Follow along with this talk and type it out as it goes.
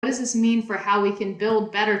does this mean for how we can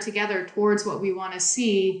build better together towards what we want to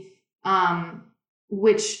see,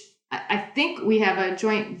 which I think we have a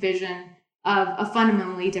joint vision of a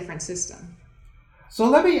fundamentally different system. So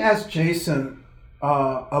let me ask Jason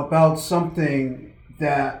about something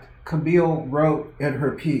that Camille wrote in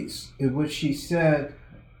her piece, in which she said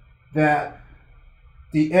that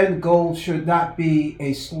the end goal should not be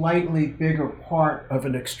a slightly bigger part of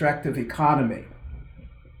an extractive economy.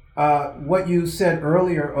 What you said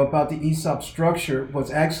earlier about the ESOP structure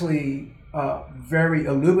was actually very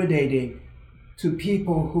illuminating to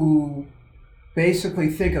people who basically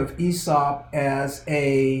think of ESOP as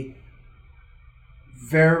a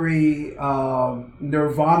very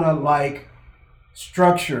nirvana-like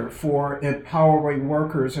structure for empowering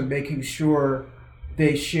workers and making sure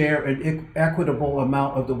they share an equitable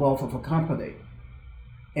amount of the wealth of a company.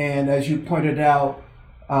 And as you pointed out,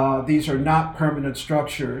 these are not permanent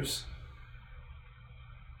structures.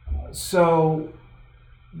 So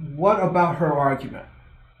what about her argument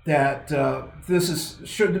that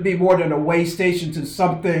shouldn't be more than a way station to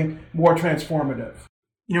something more transformative?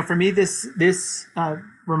 For me, this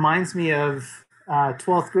reminds me of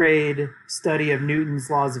 12th grade study of Newton's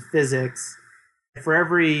laws of physics. For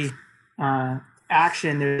every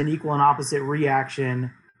action, there's an equal and opposite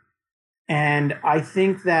reaction. And I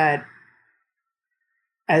think that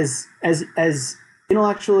as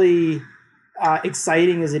intellectually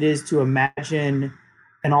exciting as it is to imagine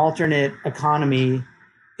an alternate economy,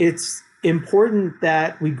 it's important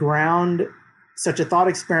that we ground such a thought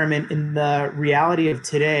experiment in the reality of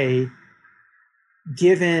today,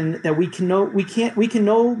 given that we can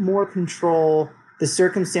no more control the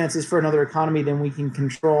circumstances for another economy than we can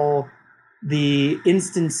control the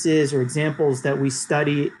instances or examples that we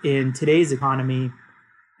study in today's economy.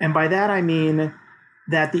 And by that, I mean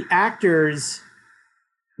that the actors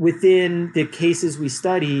within the cases we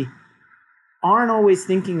study aren't always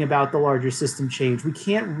thinking about the larger system change. We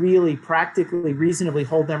can't really practically, reasonably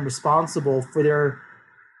hold them responsible for their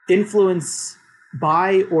influence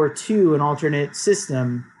by or to an alternate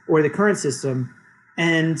system or the current system.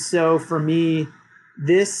 And so for me,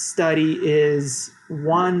 this study is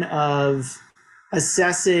one of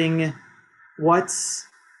assessing what's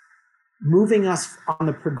moving us on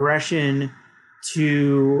the progression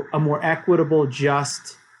to a more equitable,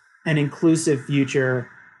 just, and inclusive future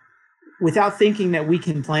without thinking that we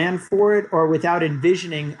can plan for it or without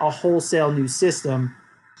envisioning a wholesale new system.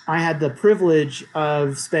 I had the privilege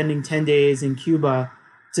of spending 10 days in Cuba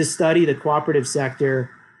to study the cooperative sector.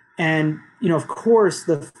 And, of course,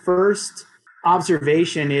 the first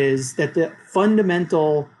observation is that the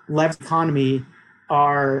fundamental levers of economy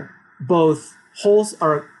are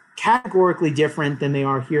are categorically different than they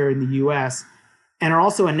are here in the US, and are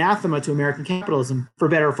also anathema to American capitalism, for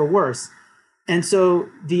better or for worse. And so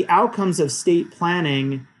the outcomes of state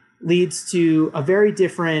planning leads to a very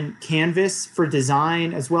different canvas for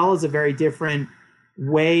design, as well as a very different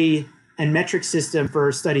way and metric system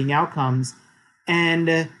for studying outcomes.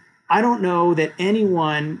 And I don't know that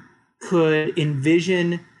anyone could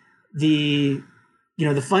envision the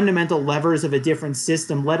fundamental levers of a different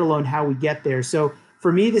system, let alone how we get there. So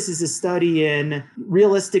for me, this is a study in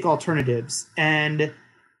realistic alternatives. And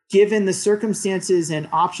given the circumstances and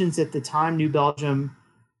options at the time New Belgium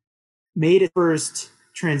made its first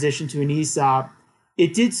transition to an ESOP,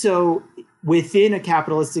 it did so within a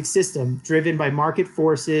capitalistic system driven by market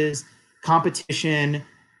forces, competition,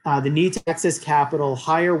 the need to access capital,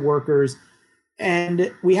 hire workers.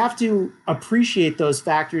 And we have to appreciate those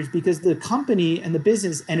factors because the company and the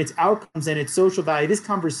business and its outcomes and its social value, this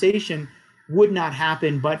conversation would not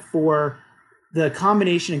happen but for the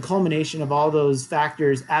combination and culmination of all those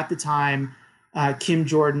factors at the time Kim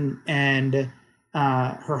Jordan and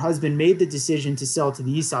her husband made the decision to sell to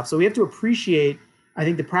the ESOP. So we have to appreciate, I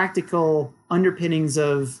think, the practical underpinnings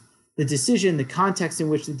of the decision, the context in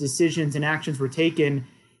which the decisions and actions were taken,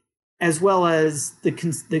 as well as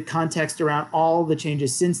the context around all the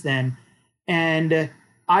changes since then. And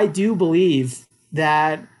I do believe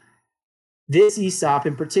that this ESOP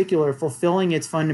in particular, fulfilling its fundamental